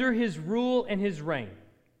under his rule and his reign.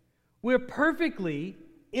 We're perfectly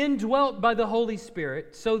indwelt by the Holy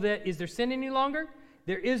Spirit so that, is there sin any longer?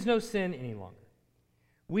 There is no sin any longer.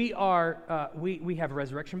 We have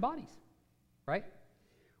resurrection bodies, right?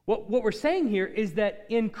 What we're saying here is that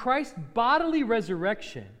in Christ's bodily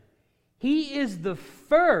resurrection, he is the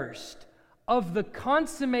first of the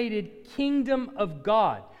consummated kingdom of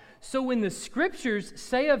God. So when the scriptures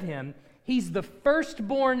say of him, he's the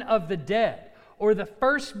firstborn of the dead, or the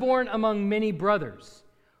firstborn among many brothers,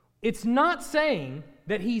 it's not saying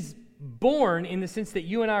that he's born in the sense that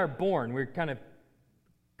you and I are born. We're kind of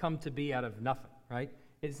come to be out of nothing, right?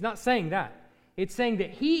 It's not saying that. It's saying that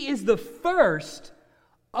he is the first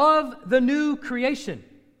of the new creation.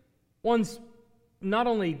 One's not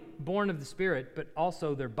only born of the Spirit, but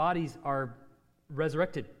also their bodies are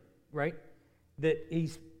resurrected, right? That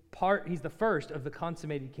he's the first of the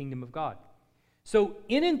consummated kingdom of God. So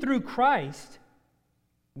in and through Christ,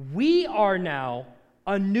 we are now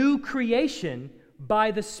a new creation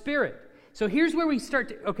by the Spirit. So here's where we start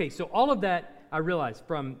to, okay, so all of that, I realize,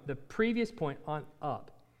 from the previous point on up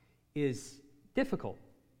is difficult,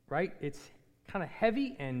 right? It's kind of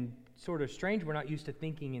heavy and sort of strange. We're not used to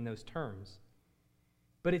thinking in those terms.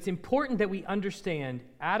 But it's important that we understand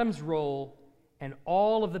Adam's role and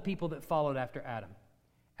all of the people that followed after Adam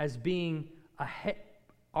as being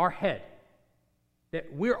our head.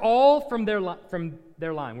 That we're all from their line.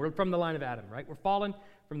 We're from the line of Adam, right? We're fallen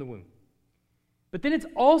from the womb. But then it's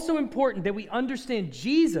also important that we understand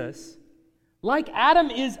Jesus, like Adam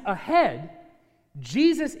is a head,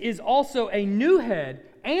 Jesus is also a new head,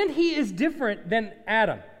 and he is different than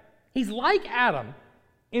Adam. He's like Adam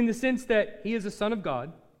in the sense that he is a son of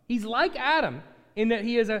God. He's like Adam in that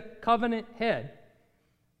he is a covenant head.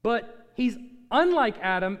 But he's unlike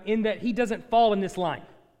Adam in that he doesn't fall in this line,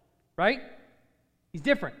 right? He's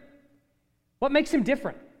different. What makes him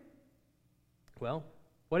different? Well,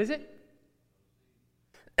 what is it?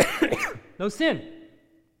 No sin.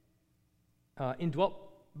 Indwelt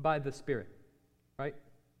by the Spirit, right?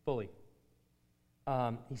 Fully.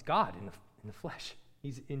 He's God in the flesh.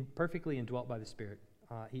 He's perfectly indwelt by the Spirit.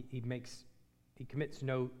 He commits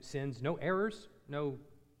no sins, no errors,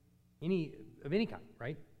 any kind,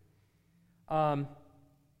 right?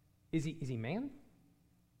 Is he man?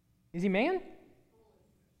 Is he man?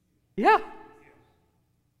 Yeah.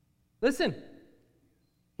 Listen,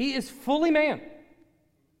 He is fully man.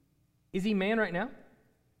 Is he man right now?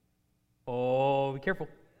 Oh, be careful.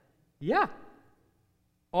 Yeah.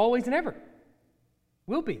 Always and ever.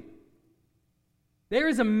 Will be. There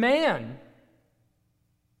is a man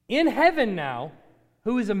in heaven now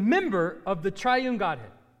who is a member of the triune Godhead.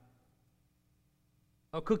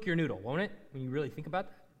 I'll cook your noodle, won't it? When you really think about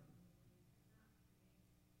that.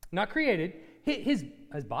 Not created. His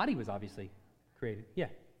body was obviously created. Yeah.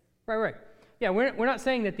 Right. Yeah, we're not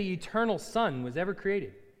saying that the eternal Son was ever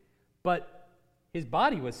created. But his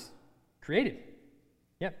body was created.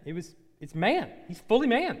 Yeah, it's man. He's fully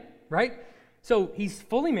man, right? So he's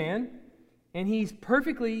fully man, and he's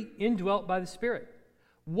perfectly indwelt by the Spirit.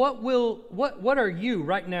 What are you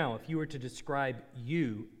right now, if you were to describe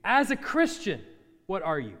you as a Christian? What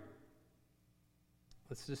are you?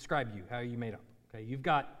 Let's describe you. How are you made up? Okay, you've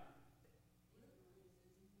got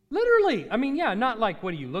literally. I mean, yeah, not like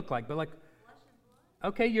what do you look like, but like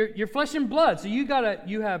okay, you're flesh and blood. So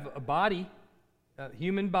you have a body, a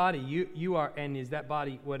human body. You are, and is that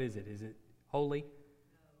body? What is it? Is it holy?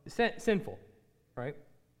 Sinful, right?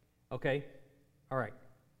 Okay, all right.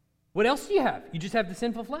 What else do you have? You just have the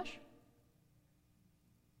sinful flesh?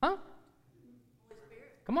 Huh?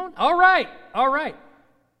 Come on. All right.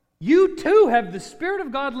 You too have the Spirit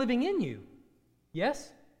of God living in you.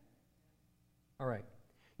 Yes? All right.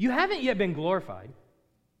 You haven't yet been glorified.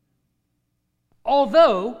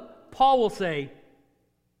 Although, Paul will say,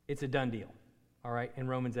 it's a done deal. All right? In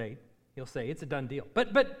Romans 8, he'll say, it's a done deal.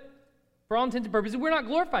 But for all intents and purposes, we're not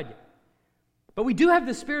glorified yet. But we do have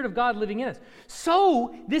the Spirit of God living in us.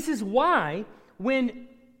 So, this is why when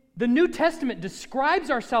the New Testament describes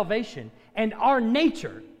our salvation and our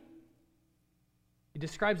nature, it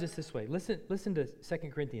describes us this way. Listen to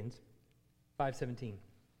 2 Corinthians 5:17.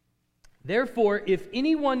 Therefore, if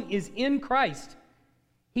anyone is in Christ,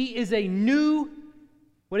 he is a new,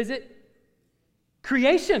 what is it?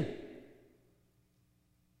 Creation.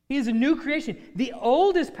 He is a new creation. The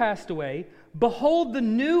old has passed away. Behold, the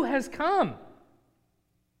new has come.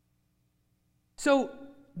 So,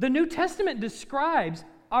 the New Testament describes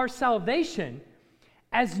our salvation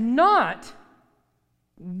as not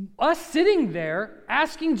us sitting there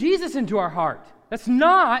asking Jesus into our heart. That's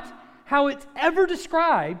not how it's ever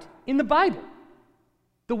described in the Bible.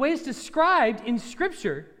 The way it's described in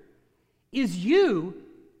Scripture is you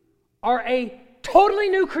are a totally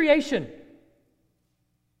new creation. What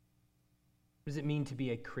does it mean to be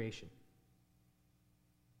a creation?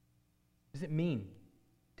 What does it mean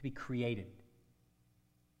to be created?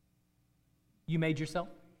 You made yourself?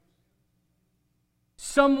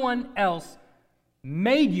 Someone else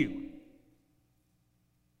made you.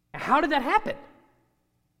 How did that happen?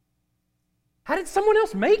 How did someone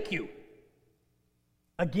else make you?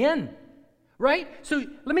 Again, right? So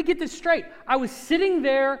let me get this straight. I was sitting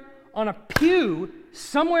there on a pew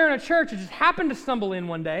somewhere in a church. I just happened to stumble in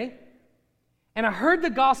one day, and I heard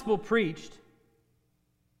the gospel preached,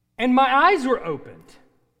 and my eyes were opened,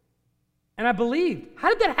 and I believed. How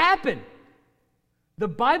did that happen? The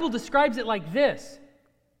Bible describes it like this.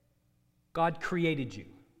 God created you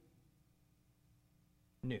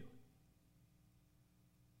new.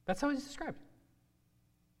 That's how it's described.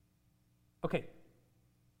 Okay.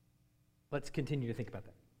 Let's continue to think about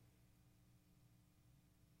that.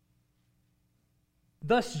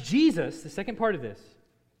 Thus, Jesus, the second part of this,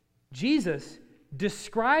 Jesus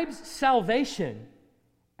describes salvation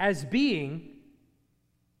as being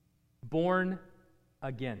born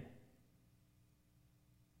again.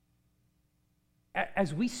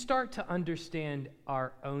 As we start to understand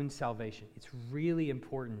our own salvation, it's really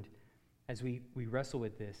important as we wrestle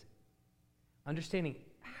with this, understanding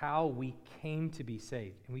how we came to be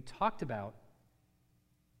saved. And we talked about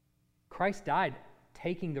Christ died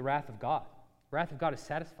taking the wrath of God. The wrath of God is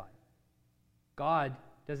satisfied. God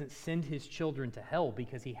doesn't send his children to hell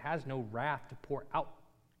because he has no wrath to pour out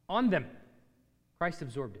on them. Christ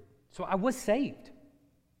absorbed it. So I was saved.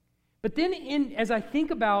 But then as I think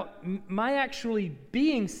about my actually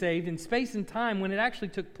being saved in space and time when it actually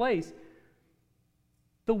took place,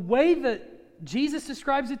 the way that Jesus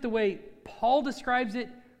describes it, the way Paul describes it,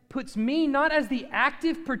 puts me not as the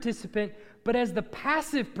active participant, but as the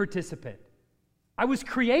passive participant. I was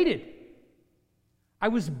created. I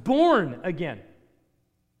was born again.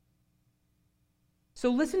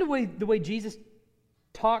 So listen to the way Jesus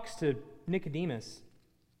talks to Nicodemus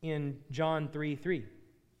in John 3:3.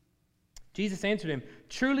 Jesus answered him,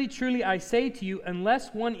 "Truly, truly, I say to you,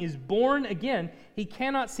 unless one is born again, he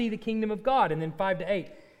cannot see the kingdom of God." And then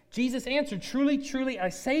 5-8. Jesus answered, "Truly, truly, I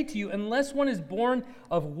say to you, unless one is born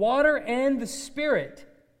of water and the Spirit,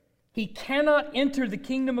 he cannot enter the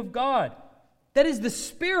kingdom of God. That is, the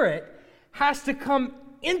Spirit has to come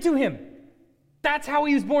into him. That's how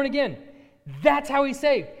he was born again. That's how he's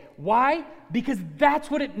saved. Why? Because that's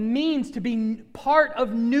what it means to be part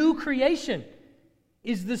of new creation,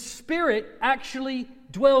 is the Spirit actually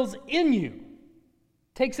dwells in you,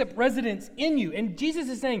 takes up residence in you. And Jesus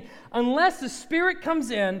is saying, unless the Spirit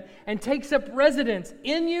comes in and takes up residence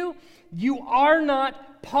in you, you are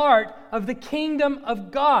not part of the kingdom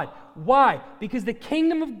of God. Why? Because the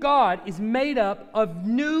kingdom of God is made up of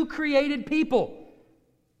new created people.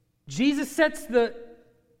 Jesus sets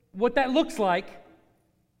what that looks like,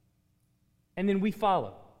 and then we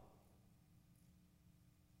follow.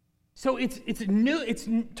 So it's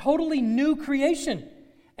totally new creation.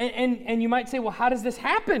 And you might say, well, how does this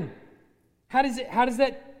happen? How does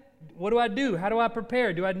that, what do I do? How do I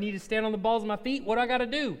prepare? Do I need to stand on the balls of my feet? What do I got to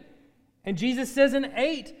do? And Jesus says in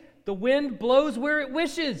 8, the wind blows where it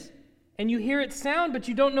wishes, and you hear its sound, but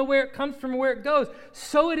you don't know where it comes from or where it goes.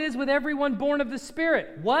 So it is with everyone born of the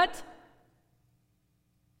Spirit. What?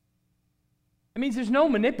 It means there's no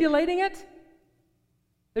manipulating it?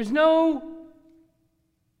 There's no...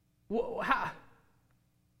 How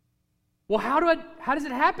does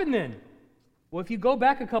it happen then? Well, if you go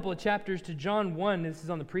back a couple of chapters to John 1, this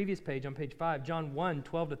is on the previous page, on page 5, John 1,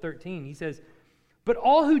 12 to 13, he says, but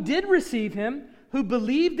all who did receive him, who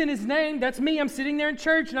believed in his name, that's me, I'm sitting there in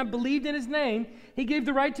church and I believed in his name, he gave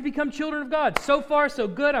the right to become children of God. So far, so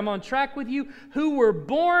good, I'm on track with you. Who were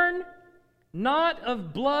born not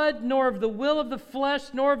of blood, nor of the will of the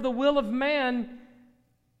flesh, nor of the will of man,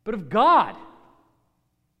 but of God.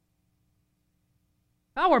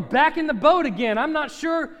 Now we're back in the boat again. I'm not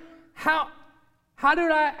sure how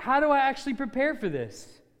do I actually prepare for this?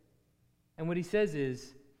 And what he says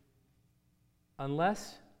is,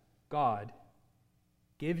 unless God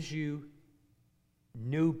gives you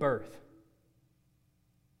new birth,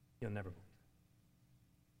 you'll never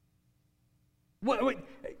believe. Wait,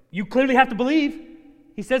 you clearly have to believe.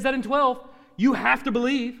 He says that in 12. You have to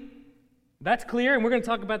believe. That's clear, and we're going to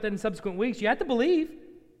talk about that in subsequent weeks. You have to believe.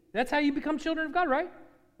 That's how you become children of God, right?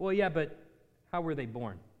 Well, yeah, but how were they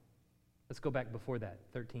born? Let's go back before that,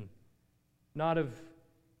 13. Not of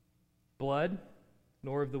blood,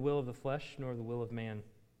 nor of the will of the flesh, nor of the will of man,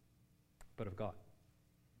 but of God.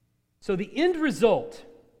 So the end result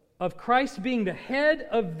of Christ being the head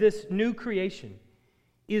of this new creation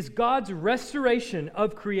is God's restoration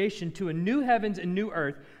of creation to a new heavens and new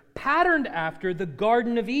earth, patterned after the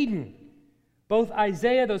Garden of Eden. Both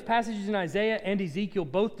Isaiah, those passages in Isaiah and Ezekiel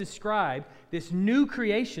both describe this new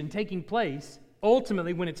creation taking place.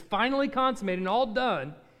 Ultimately, when it's finally consummated and all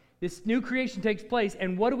done, this new creation takes place.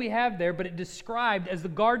 And what do we have there but it described as the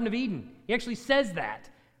Garden of Eden? He actually says that.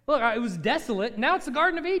 Look, it was desolate. Now it's the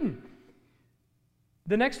Garden of Eden.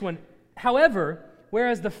 The next one. However,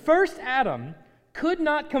 whereas the first Adam could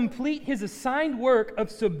not complete his assigned work of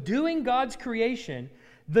subduing God's creation,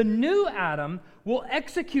 the new Adam will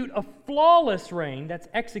execute a flawless reign,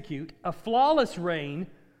 a flawless reign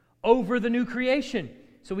over the new creation.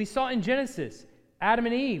 So we saw in Genesis, Adam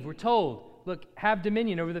and Eve were told, look, have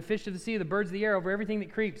dominion over the fish of the sea, the birds of the air, over everything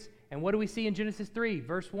that creeps. And what do we see in Genesis 3,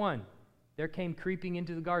 verse 1? There came creeping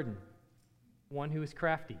into the garden one who is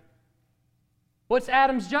crafty. What's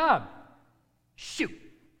Adam's job? Shoot.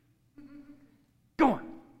 Go on.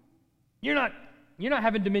 You're not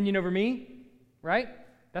having dominion over me, right?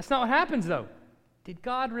 That's not what happens, though. Did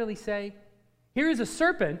God really say? Here is a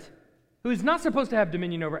serpent who is not supposed to have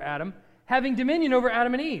dominion over Adam, having dominion over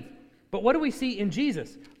Adam and Eve. But what do we see in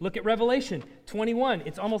Jesus? Look at Revelation 21.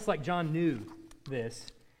 It's almost like John knew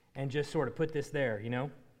this and just sort of put this there, you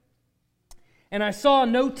know? And I saw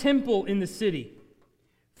no temple in the city,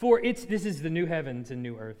 for this is the new heavens and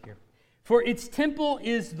new earth here. For its temple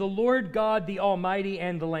is the Lord God, the Almighty,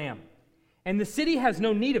 and the Lamb. And the city has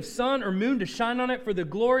no need of sun or moon to shine on it, for the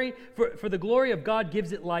glory of God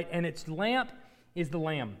gives it light, and its lamp is the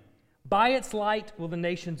Lamb. By its light will the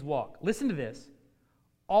nations walk. Listen to this.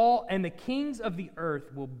 And the kings of the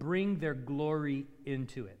earth will bring their glory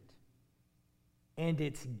into it. And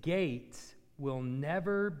its gates will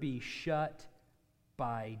never be shut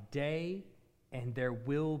by day, and there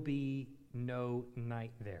will be no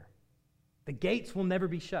night there. The gates will never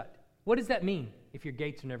be shut. What does that mean if your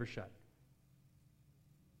gates are never shut?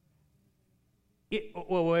 Wait.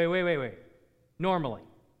 Normally,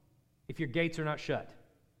 if your gates are not shut.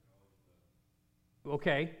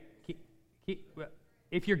 Okay.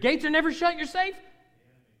 If your gates are never shut, you're safe?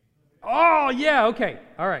 Oh, yeah, okay.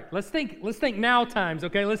 All right. Let's think now times,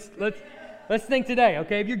 okay? Let's think today,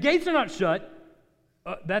 okay? If your gates are not shut,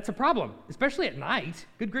 that's a problem, especially at night.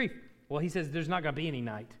 Good grief. Well, he says there's not going to be any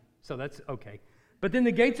night, so that's okay. But then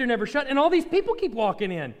the gates are never shut, and all these people keep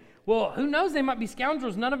walking in. Well, who knows? They might be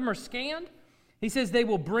scoundrels. None of them are scanned. He says they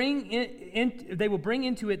will bring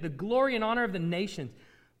into it the glory and honor of the nations,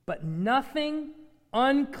 but nothing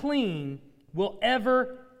unclean will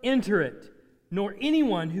ever enter it, nor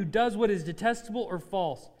anyone who does what is detestable or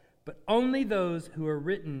false, but only those who are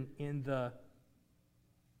written in the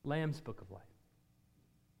Lamb's book of life.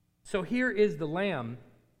 So here is the Lamb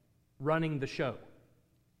running the show.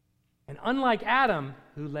 And unlike Adam,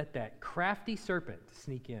 who let that crafty serpent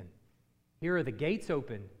sneak in, here are the gates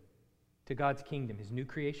open to God's kingdom, his new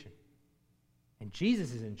creation. And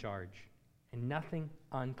Jesus is in charge, and nothing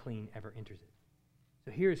unclean ever enters it.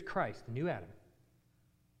 So here is Christ, the new Adam,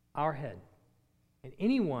 our head. And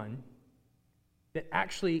anyone that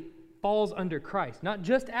actually falls under Christ, not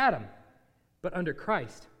just Adam, but under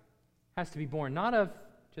Christ, has to be born not of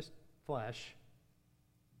just flesh,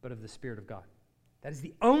 but of the Spirit of God. That is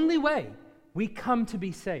the only way we come to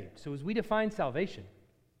be saved. So as we define salvation,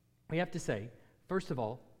 we have to say, first of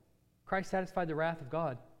all, Christ satisfied the wrath of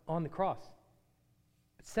God on the cross.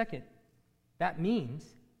 But second, that means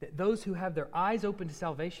that those who have their eyes open to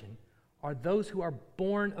salvation are those who are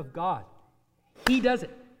born of God. He does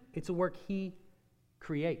it. It's a work he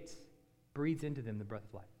creates, breathes into them the breath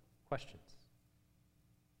of life. Questions?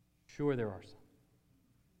 Sure, there are some.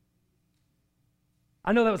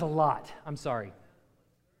 I know that was a lot. I'm sorry.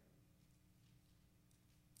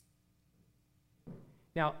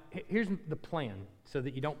 Now, here's the plan so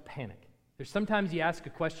that you don't panic. There's sometimes you ask a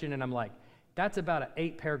question and I'm like, that's about an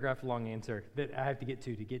 8-paragraph long answer that I have to get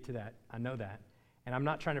to that. I know that. And I'm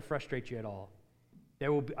not trying to frustrate you at all.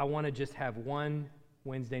 I want to just have one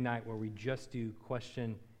Wednesday night where we just do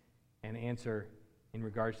question and answer in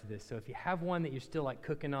regards to this. So if you have one that you're still like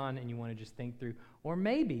cooking on and you want to just think through, or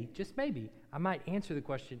maybe, just maybe, I might answer the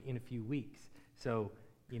question in a few weeks. So,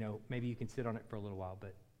 maybe you can sit on it for a little while.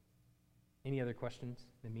 But any other questions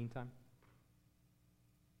in the meantime?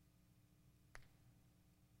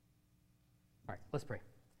 All right, let's pray.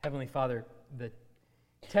 Heavenly Father, the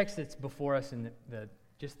text that's before us and the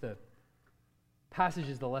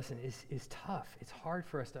passages of the lesson is tough. It's hard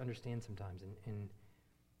for us to understand sometimes, and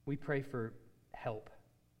we pray for help.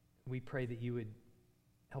 We pray that you would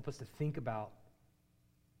help us to think about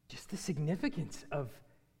just the significance of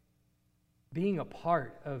being a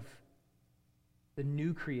part of the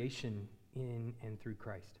new creation in and through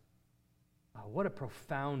Christ. What a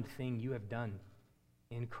profound thing you have done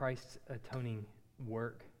in Christ's atoning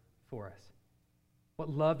work for us. What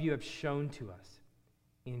love you have shown to us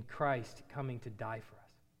in Christ coming to die for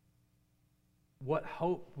us. What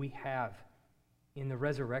hope we have in the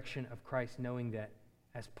resurrection of Christ, knowing that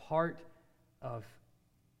as part of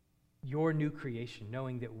your new creation,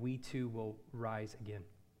 knowing that we too will rise again,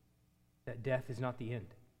 that death is not the end,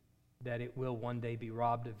 that it will one day be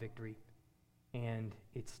robbed of victory and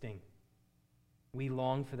its sting. We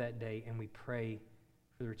long for that day, and we pray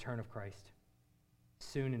for the return of Christ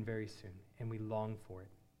soon and very soon, and we long for it.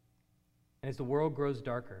 And as the world grows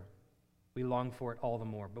darker, we long for it all the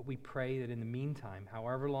more. But we pray that in the meantime,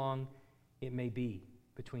 however long it may be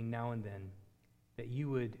between now and then, that you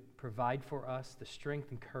would provide for us the strength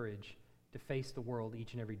and courage to face the world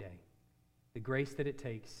each and every day, the grace that it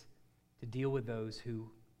takes to deal with those who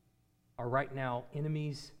are right now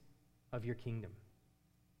enemies of your kingdom,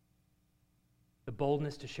 the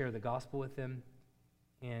boldness to share the gospel with them,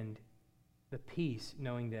 and the peace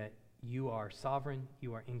knowing that you are sovereign,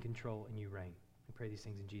 you are in control, and you reign. I pray these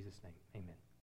things in Jesus' name. Amen.